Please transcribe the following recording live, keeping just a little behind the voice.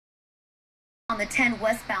On the 10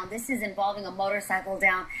 westbound, this is involving a motorcycle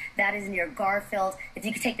down. That is near Garfield. If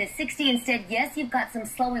you could take the 60 instead, yes, you've got some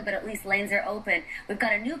slowing, but at least lanes are open. We've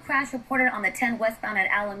got a new crash reported on the 10 westbound at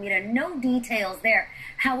Alameda. No details there.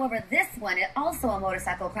 However, this one, also a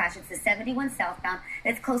motorcycle crash. It's the 71 southbound.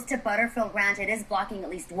 It's close to Butterfield Ranch. It is blocking at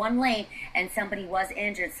least one lane, and somebody was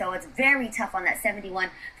injured. So it's very tough on that 71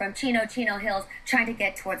 from Chino Hills, trying to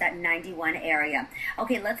get towards that 91 area.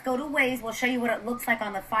 Okay, let's go to Waze. We'll show you what it looks like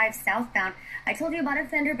on the 5 southbound. I told you about a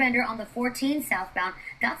fender bender on the 14 southbound.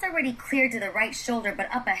 That's already cleared to the right shoulder, but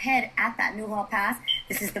up ahead at that Newhall Pass,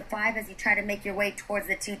 this is the 5 as you try to make your way towards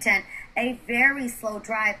the 210. A very slow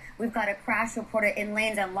drive. We've got a crash reported in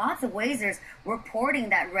lanes, and lots of Wazers reporting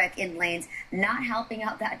that wreck in lanes, not helping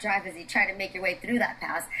out that drive as you try to make your way through that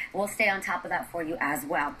pass. We'll stay on top of that for you as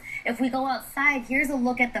well. If we go outside, here's a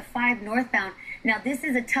look at the 5 northbound. Now, this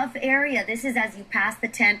is a tough area. This is as you pass the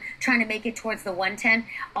 10, trying to make it towards the 110.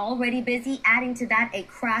 Already busy. Adding to that, a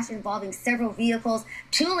crash involving several vehicles.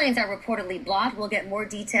 2 lanes are reportedly blocked. We'll get more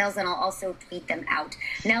details, and I'll also tweet them out.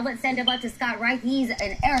 Now, let's send it out to Scott Wright. He's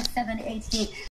an Air 7 HD.